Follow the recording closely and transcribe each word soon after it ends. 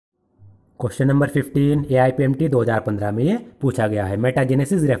Question number 15 AIPMT 2015 में ये पूछा गया है।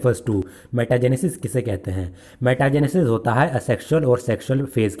 मेटाजेनेसिस रेफर्स टू, मेटाजेनेसिस किसे कहते हैं? मेटाजेनेसिस होता है असेक्सुअल और सेक्सुअल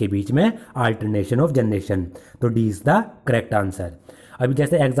फेज के बीच में अल्टरनेशन ऑफ जनरेशन। तो D is the correct answer. अभी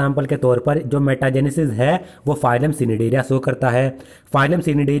जैसे एग्जाम्पल के तौर पर जो मेटाजेनेसिस है वो फाइलम सिनिडेरिया शो करता है। फाइलम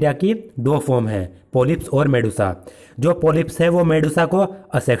सिनिडेरिया की दो फॉर्म है, पोलिप्स और मेडुसा। जो पोलिप्स है वो मेडुसा को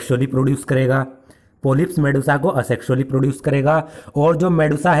असेक्सुअली प्रोड्यूस करेगा, पोलिप्स मेडुसा को असेक्सुअली प्रोड्यूस करेगा, और जो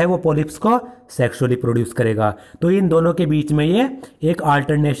मेडुसा है वो पोलिप्स को सेक्सुअली प्रोड्यूस करेगा। तो इन दोनों के बीच में ये एक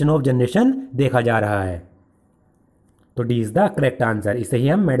अल्टरनेशन ऑफ जनरेशन देखा जा रहा है। तो D is the correct answer. इसे ही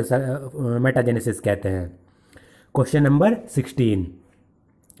हम मेटाजेनेसिस कहते हैं। Question number 16,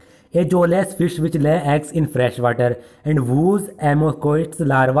 A jawless fish which lay eggs in fresh water and whose एमोकोइट्स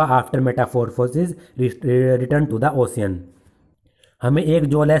larva after मेटाफोरफोसिस return to the ocean. हमें एक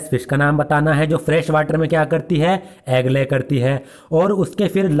जॉलेस फिश का नाम बताना है जो फ्रेश वाटर में क्या करती है, एग ले करती है, और उसके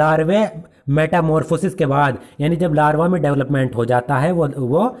फिर लार्वे मेटामॉर्फोसिस के बाद यानी जब लार्वा में डेवलपमेंट हो जाता है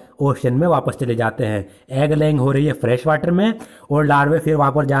वो ओशन में वापस चले जाते हैं। एग लेइंग हो रही है फ्रेश वाटर में और लार्वे फिर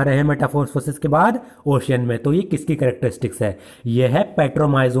वापस जा रहे हैं मेटामॉर्फोसिस के बाद ओशन में। तो ये किसकी कैरेक्टरिस्टिक्स है? ये है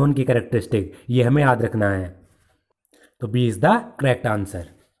पेट्रोमाइजोन की कैरेक्टरिस्टिक, ये हमें याद रखना है। तो B is the correct answer.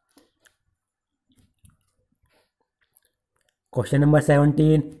 Question number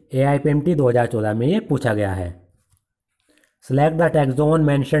 17 AIPMT 2014 में ये पूछा गया है। Select the taxon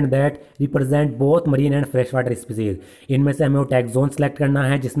mentioned that represent both marine and fresh water species. इनमें से हमें वो टैक्सोन सेलेक्ट करना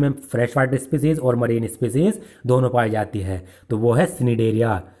है जिसमें फ्रेश वाटर स्पीसीज और मरीन स्पीसीज दोनों पाई जाती है। तो वो है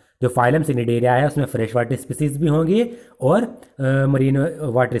सिनिडेरिया। जो फाइलम सिनिडेरिया है उसमें फ्रेश वाटर स्पीसीज भी होंगी और मरीन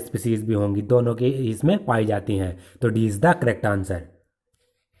वाटर स्पीसीज भी होंगी, दोनों की इसमें पाई जाती हैं। तो D is the correct answer.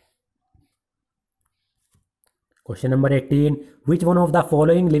 Question number 18, which one of the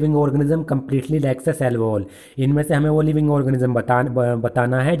following living organism completely lakhs A cell wall. इनमें से हमें वो लिविंग ऑर्गेनिज्म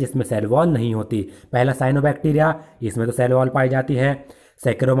बताना है जिसमें सेल वॉल नहीं होती। पहला साइनोबैक्टीरिया, इसमें तो सेल वॉल पाई जाती है।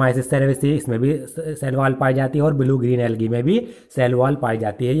 सैकेरोमाइसिस सेरेविसी, इसमें भी सेल वॉल पाई जाती है, और ब्लू ग्रीन एल्गी में भी सेल वॉल पाई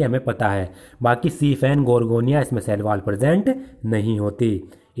जाती है, ये हमें पता है। बाकी सी फैन गोर्गोनिया, इसमें सेल वॉल प्रेजेंट नहीं होती,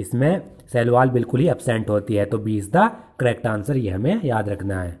 इसमें सेल वॉल बिल्कुल ही एब्सेंट होती है। तो B is the correct answer, ये हमें याद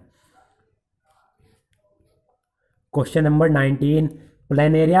रखना है। Question number 19,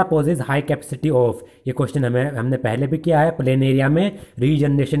 planaria possess high capacity of. ये क्वेश्चन हमने पहले भी किया है। प्लेनेरिया में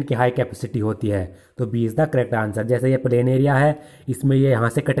रीजनरेशन की हाई कैपेसिटी होती है। तो B is the correct answer. जैसे ये प्लेनेरिया है, इसमें ये यहाँ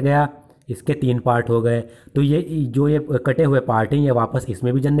से कट गया, इसके 3 पार्ट हो गए, तो ये जो ये कटे हुए पार्ट हैं ये वापस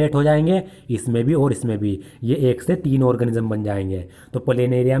इसमें भी जनरेट हो जाएंगे, इसमें भी और इसमें भी, ये 1 से 3 ऑर्गेनिज्म बन जाएंगे। तो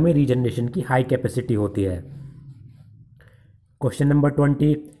प्लेनेरिया में रीजनरेशन की हाई कैपेसिटी होती है। Question number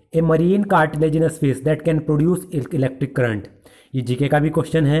 20, A marine cartilaginous fish that can produce electric current. ये जीके का भी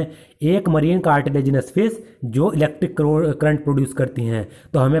क्वेश्चन है। एक मरीन कार्टिलेजिनस फिश जो इलेक्ट्रिक करंट प्रोड्यूस करती हैं।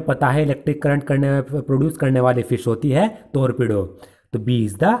 तो हमें पता है इलेक्ट्रिक करंट प्रोड्यूस करने वाली फिश होती है टोरपीडो। तो B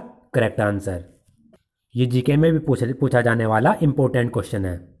is the correct answer. ये जीके में भी पूछा जाने वाला इंपॉर्टेंट क्वेश्चन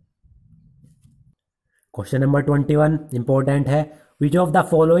है। क्वेश्चन नंबर 21 इंपॉर्टेंट है। Which of the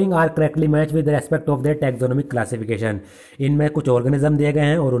following are correctly match with respect of their taxonomic classification. इनमें कुछ ऑर्गेनिज्म दिए गए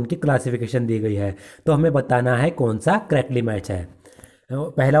हैं और उनकी क्लासिफिकेशन दी गई है, तो हमें बताना है कौन सा करेक्टली मैच है।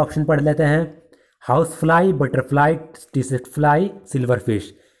 पहला ऑप्शन पढ़ लेते हैं। House fly, butterfly, टिसिफ्लाई, silver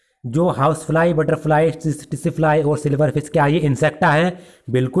fish. जो हाउस फ्लाई, बटरफ्लाई, टिसिफ्लाई और सिल्वर फिश, क्या ये इंसेक्टा है?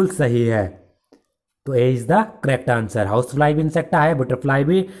 बिल्कुल सही है। तो ए is the correct answer. House fly भी इंसेक्टा है, बटरफ्लाई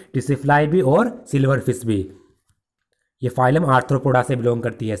भी, टिसिफ्लाई भी और सिल्वर फिश भी। ये फाइलम आर्थ्रोपोडा से बिलोंग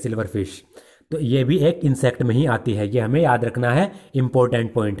करती है सिल्वर फिश। तो ये भी एक इंसेक्ट में ही आती है, ये हमें याद रखना है,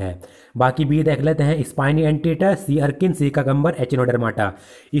 इंपॉर्टेंट पॉइंट है। बाकी बी देख लेते हैं। स्पाइनी एंटीटर, सी अर्किन, सी ककम्बर, एचिनोडर्माटा।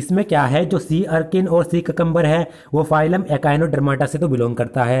 इसमें क्या है, जो सी अर्किन और सी ककम्बर है वो फाइलम एकाइनोडर्माटा से तो बिलोंग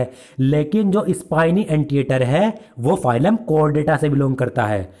करता है, लेकिन जो स्पाइनी एंटीटर है वो फाइलम कॉर्डेटा से बिलोंग करता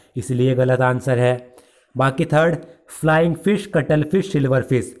है, इसलिए गलत आंसर है। बाकी third, flying fish, cuttle fish, silver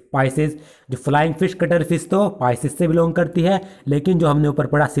fish, Pisces. जो फ्लाइंग फिश, कटल फिश तो पाइसिस से बिलोंग करती है, लेकिन जो हमने ऊपर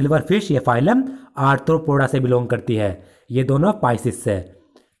पढ़ा सिल्वर फिश, ये फाइलम आर्थ्रोपोडा से बिलोंग करती है, ये दोनों पाइसिस से।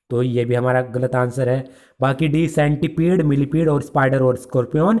 तो ये भी हमारा गलत आंसर है। बाकी डी, सेंटीपीड, मिलीपीड और स्पाइडर और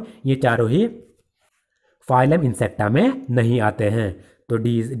स्कॉर्पियन, ये चारों ही फाइलम इंसेक्टा में नहीं आते हैं, तो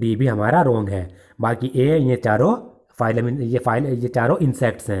डी भी हमारा रॉन्ग है। बाकी ए, ये चारों ये चारों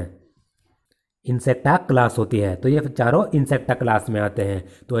इंसेक्ट्स हैं, इंसेक्टा क्लास होती है, तो ये चारों इंसेक्टा क्लास में आते हैं,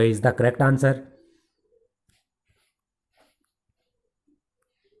 तो ए is the correct answer.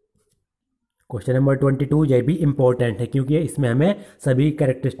 Question number 22 ये भी इंपॉर्टेंट है, क्योंकि इसमें हमें सभी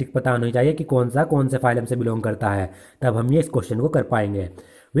कैरेक्टरिस्टिक पता होनी चाहिए कि कौन से फाइलम से बिलोंग करता है, तब हम ये इस क्वेश्चन को कर पाएंगे।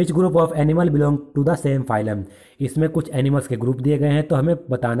 Which group of animal belong to the same phylum. इसमें कुछ एनिमल्स के ग्रुप दिए गए हैं, तो हमें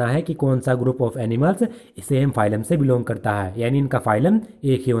बताना है कि कौन सा group of animals same phylum से बिलोंग करता है, यानी इनका फाइलम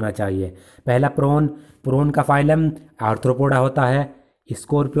एक ही होना चाहिए। पहला प्रोन, प्रोन का फाइलम आर्थ्रोपोडा होता है।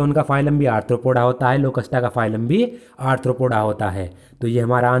 स्कॉर्पियन का फाइलम भी आर्थ्रोपोडा होता है। लोकस्टा का फाइलम भी आर्थ्रोपोडा होता है। तो ये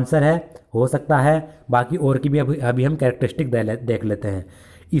हमारा आंसर है, हो सकता है। बाकी और की भी अभी हम कैरेक्टरिस्टिक देख लेते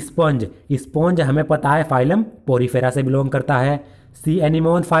हैं। स्पंज, स्पंज हमें पता है फाइलम पोरीफेरा से बिलोंग करता है। सी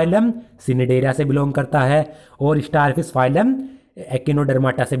एनिमोन फाइलम सिनिडेरिया से बिलोंग करता है। और स्टारफिश फाइलम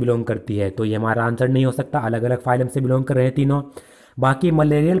एकिनोडर्माटा से बिलोंग करती है। तो ये हमारा आंसर नहीं हो सकता, अलग अलग फाइलम से बिलोंग कर रहे हैं तीनों। बाकी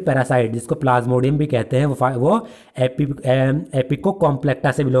मलेरियल पैरासाइट जिसको प्लाज्मोडियम भी कहते हैं, वो एपिको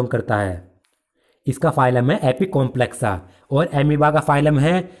कॉम्प्लेक्टा से बिलोंग करता है। इसका फाइलम है एपिकॉम्प्लेक्सा। और एमीबा का फाइलम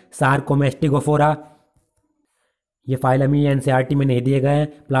है सार्कोमेस्टिगोफोरा। ये फाइलम ही एनसीईआरटी में नहीं दिए गए हैं।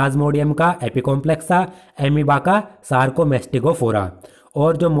 प्लाज्मोडियम का एपिकॉम्प्लेक्सा, एमीबा का सार्कोमेस्टिगोफोरा।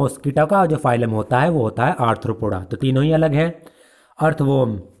 और जो मॉस्किटो का जो फाइलम होता है वो होता है आर्थ्रोपोडा। तो तीनों ही अलग हैं।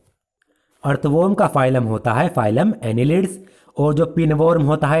 अर्थवोम, अर्थवोम का फाइलम होता है फाइलम एनिलिड्स। और जो पिनवॉर्म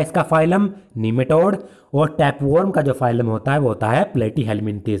होता है इसका फाइलम निमेटोड। और टैपवॉर्म का जो फाइलम होता है वो होता है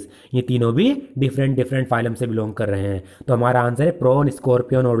प्लेटीहेलमिंथिस। ये तीनों भी डिफरेंट डिफरेंट फाइलम से बिलोंग कर रहे हैं। तो हमारा आंसर है प्रोन,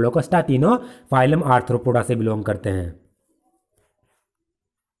 स्कॉर्पियन और लोकस्टा तीनों फाइलम आर्थ्रोपोडा से बिलोंग करते हैं।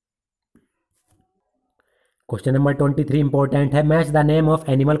 क्वेश्चन नंबर 23 इंपॉर्टेंट है। Match the name of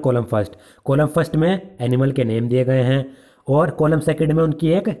animal column first. Column first में एनिमल के नेम दिए गए हैं और कॉलम सेकंड में उनकी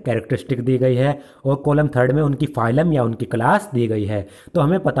एक कैरेक्टरिस्टिक दी गई है और कॉलम थर्ड में उनकी फाइलम या उनकी क्लास दी गई है। तो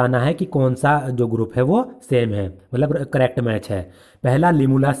हमें बताना है कि कौन सा जो ग्रुप है वो सेम है, मतलब करेक्ट मैच है। पहला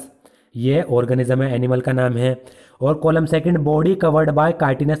लिमुलस, ये ऑर्गेनिज्म है, एनिमल का नाम है। और column second body covered by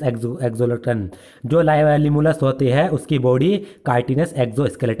chitinous exoskeleton. जो लिमुलस होती है उसकी बॉडी काइटिनस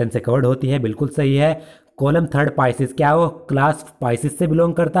एक्सोस्केलेटन से कवर्ड होती है, बिल्कुल सही है। कॉलम थर्ड पाइसिस, क्या वो क्लास पाइसिस से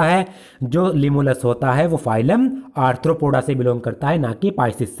बिलोंग करता है। जो लिमुलस होता है वो फाइलम आर्थ्रोपोडा से बिलोंग करता है, ना कि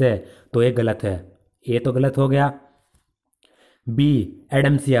पाइसिस से। तो ये गलत है, ये तो गलत हो गया। बी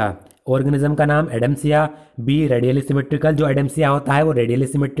एडम्सिया, ऑर्गेनिज्म का नाम एडम्सिया। बी रेडियली सिमेट्रिकल, जो एडम्सिया होता है वो रेडियली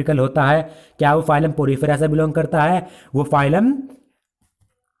सिमेट्रिकल होता है। क्या वो फाइलम पोरीफेरा से बिलोंग करता है। वो फाइलम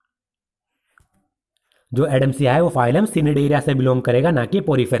जो एडम्सिया है वो फाइलम सिनिडेरिया से बिलोंग करेगा, ना कि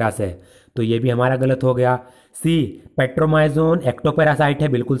पोरीफेरा से। तो ये भी हमारा गलत हो गया। सी पेट्रोमाइजोन एक्टोपैरासाइट है,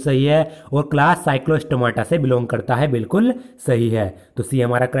 बिल्कुल सही है। और क्लास साइक्लोस्टोमाटा से बिलोंग करता है, बिल्कुल सही है। तो सी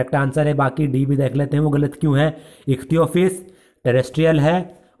हमारा करेक्ट आंसर है। बाकी डी भी देख लेते हैं वो गलत क्यों है। इख्तियोफिस टेरेस्ट्रियल है,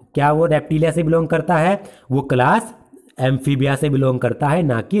 क्या वो रेप्टिलिया से बिलोंग करता है। वो क्लास एम्फीबिया से बिलोंग करता है,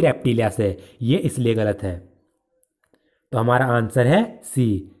 ना कि रेप्टिलिया से। ये इसलिए गलत है। तो हमारा आंसर है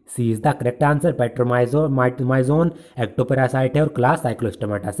सी, सी is the correct answer. Petromyzon ectoparasite है और क्लास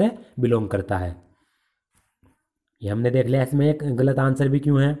साइक्लोस्टोमाटा से बिलोंग करता है। ये हमने देख लिया, इसमें एक गलत आंसर भी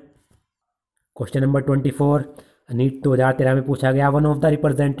क्यों है। क्वेश्चन नंबर 24 नीट 2013 में पूछा गया। One of the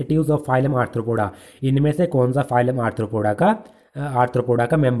representatives of phylum arthropoda. इनमें से कौन सा फाइलम आर्थ्रोपोडा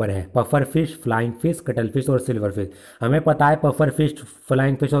का मेंबर है। Puffer fish, flying fish, cuttle fish और सिल्वर फिश। हमें पता है पफर फिश,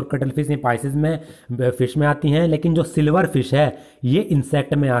 फ्लाइंग फिश और कटल फिश ये पाइसिस में फिश में आती हैं, लेकिन जो सिल्वर फिश है ये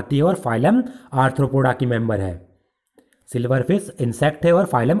इंसेक्ट में आती है और फाइलम आर्थ्रोपोडा की मेंबर है। सिल्वर फिश इंसेक्ट है और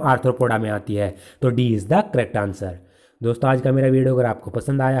फाइलम आर्थ्रोपोडा में आती है। तो D is the correct answer. दोस्तों आज का मेरा वीडियो अगर आपको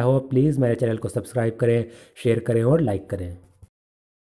पसंद आया हो प्लीज़ मेरे चैनल को सब्सक्राइब करें, शेयर करें और लाइक करें।